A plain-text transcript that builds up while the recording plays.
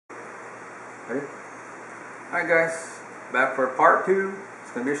Ready? Alright guys, back for part 2.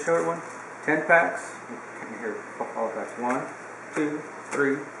 It's going to be a short one. 10 packs. Here, all packs. 1, 2,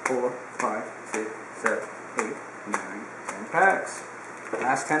 3, 4, 5, 6, 7, 8, 9, 10 packs.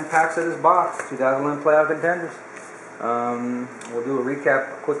 Last 10 packs of this box. 2011 playoff contenders. We'll do a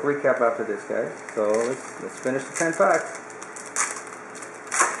quick recap after this, guys. So let's finish the 10 packs.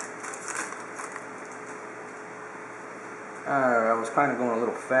 I was kind of going a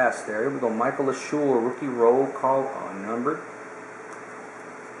little fast there. Here we go. Michael LaShure, rookie roll call unnumbered.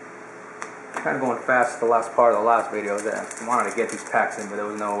 Kind of going fast the last part of the last video. I wanted to get these packs in, but there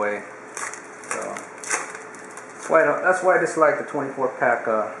was no way. So that's why I dislike the 24-pack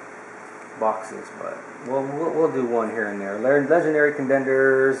boxes. But we'll do one here and there. Legendary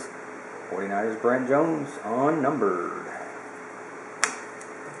Contenders, 49ers Brent Jones unnumbered.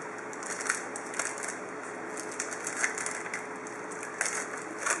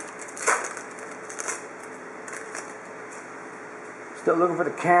 Still looking for the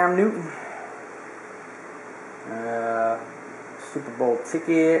Cam Newton Super Bowl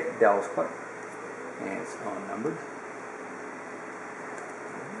ticket, Dallas Clark, and it's unnumbered.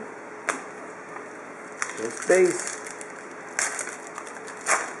 This base.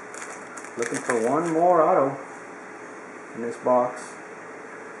 Looking for one more auto in this box.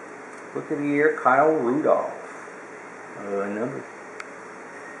 Look of the year, Kyle Rudolph, unnumbered.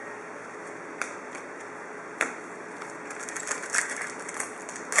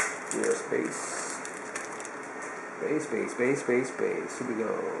 Space. Here we go.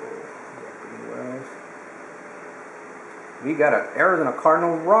 We got an Arizona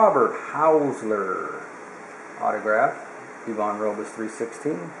Cardinal Robert Hausler autograph. Yvonne Robus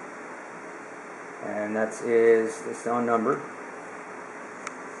 316. And it's unnumbered.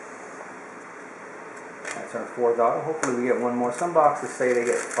 That's our 4th auto. Hopefully we get one more. Some boxes say they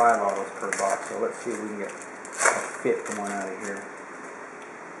get 5 autos per box, so let's see if we can get a 5th one out of here.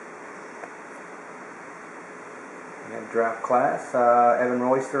 Draft class, Evan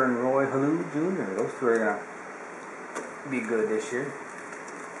Royster and Roy Halou Jr. Those two are going to be good this year.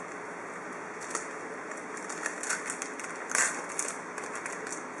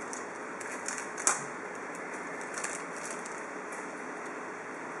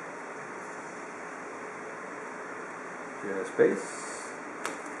 Just base.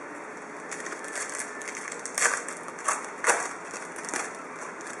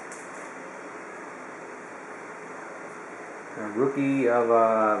 A rookie of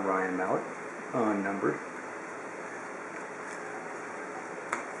Ryan Mallett, unnumbered.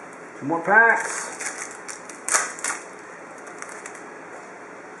 2 more packs.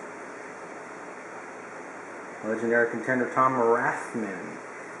 Legendary Contender Tom Rathman,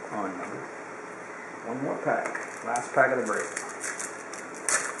 unnumbered. 1 more pack. Last pack of the break.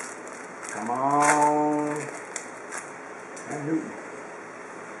 Come on. And Newton.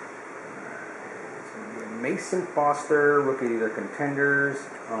 Mason Foster, rookie of the Contenders.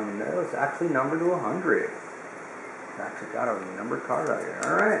 No, it's actually numbered to 100. It's actually got a numbered card out here.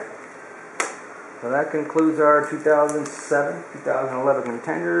 Alright. So that concludes our 2007-2011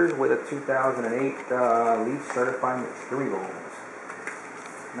 Contenders with a 2008 Leaf Certified Materials.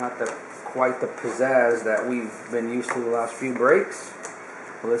 Not quite the pizzazz that we've been used to the last few breaks.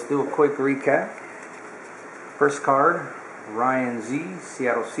 So let's do a quick recap. First card. Ryan Z,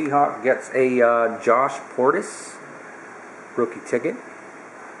 Seattle Seahawks, gets a Josh Portis rookie ticket.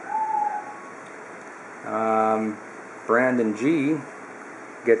 Brandon G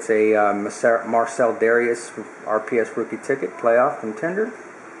gets a Marcel Darius RPS rookie ticket, playoff contender.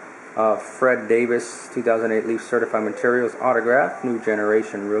 Fred Davis, 2008 Leaf Certified Materials autograph, new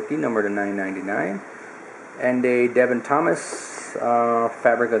generation rookie, number to 999. And a Devin Thomas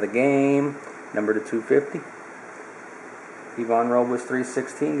fabric of the game, number to 250. Yvonne Robus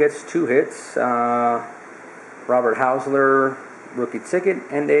 316 gets 2 hits. Robert Hausler rookie ticket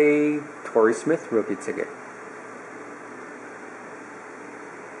and a Torrey Smith rookie ticket.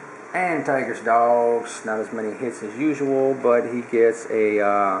 And Tigers Dogs, not as many hits as usual, but he gets a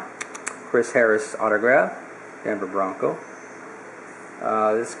Chris Harris autograph, Denver Bronco.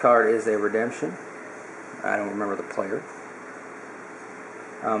 This card is a redemption. I don't remember the player.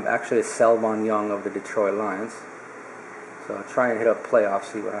 Actually, it's Selvon Young of the Detroit Lions. So I'll try and hit up playoffs,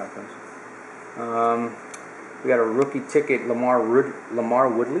 see what happens. We got a rookie ticket, Lamar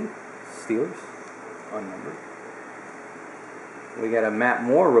Woodley, Steelers, unnumbered. We got a Matt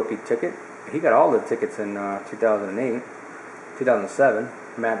Moore rookie ticket. He got all the tickets in 2007.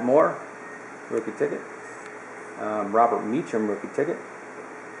 Matt Moore, rookie ticket. Robert Meacham, rookie ticket.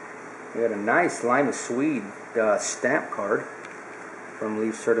 We got a nice Lima Swede stamp card. from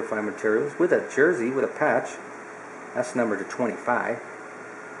Leaf Certified Materials with a jersey with a patch. That's numbered to 25.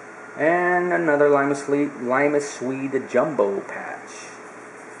 And another Lima Swede jumbo patch.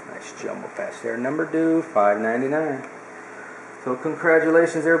 Nice jumbo patch there, numbered to $5.99. So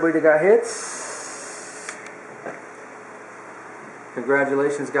congratulations everybody that got hits.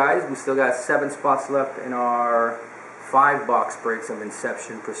 Congratulations guys, we still got 7 spots left in our 5 box breaks of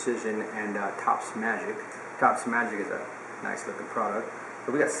Inception, Precision, and Topps Magic. Topps Magic is a nice looking product.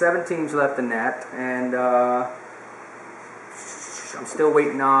 So we got 7 teams left in that, and I'm still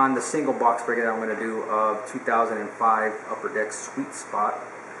waiting on the single box break that I'm going to do of 2005 Upper Deck Sweet Spot.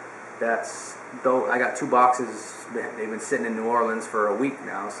 That's, though I got 2 boxes, they've been sitting in New Orleans for a week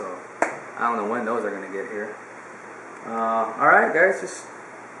now, so I don't know when those are going to get here. Alright guys, just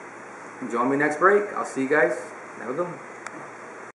join me next break. I'll see you guys. Have a good one.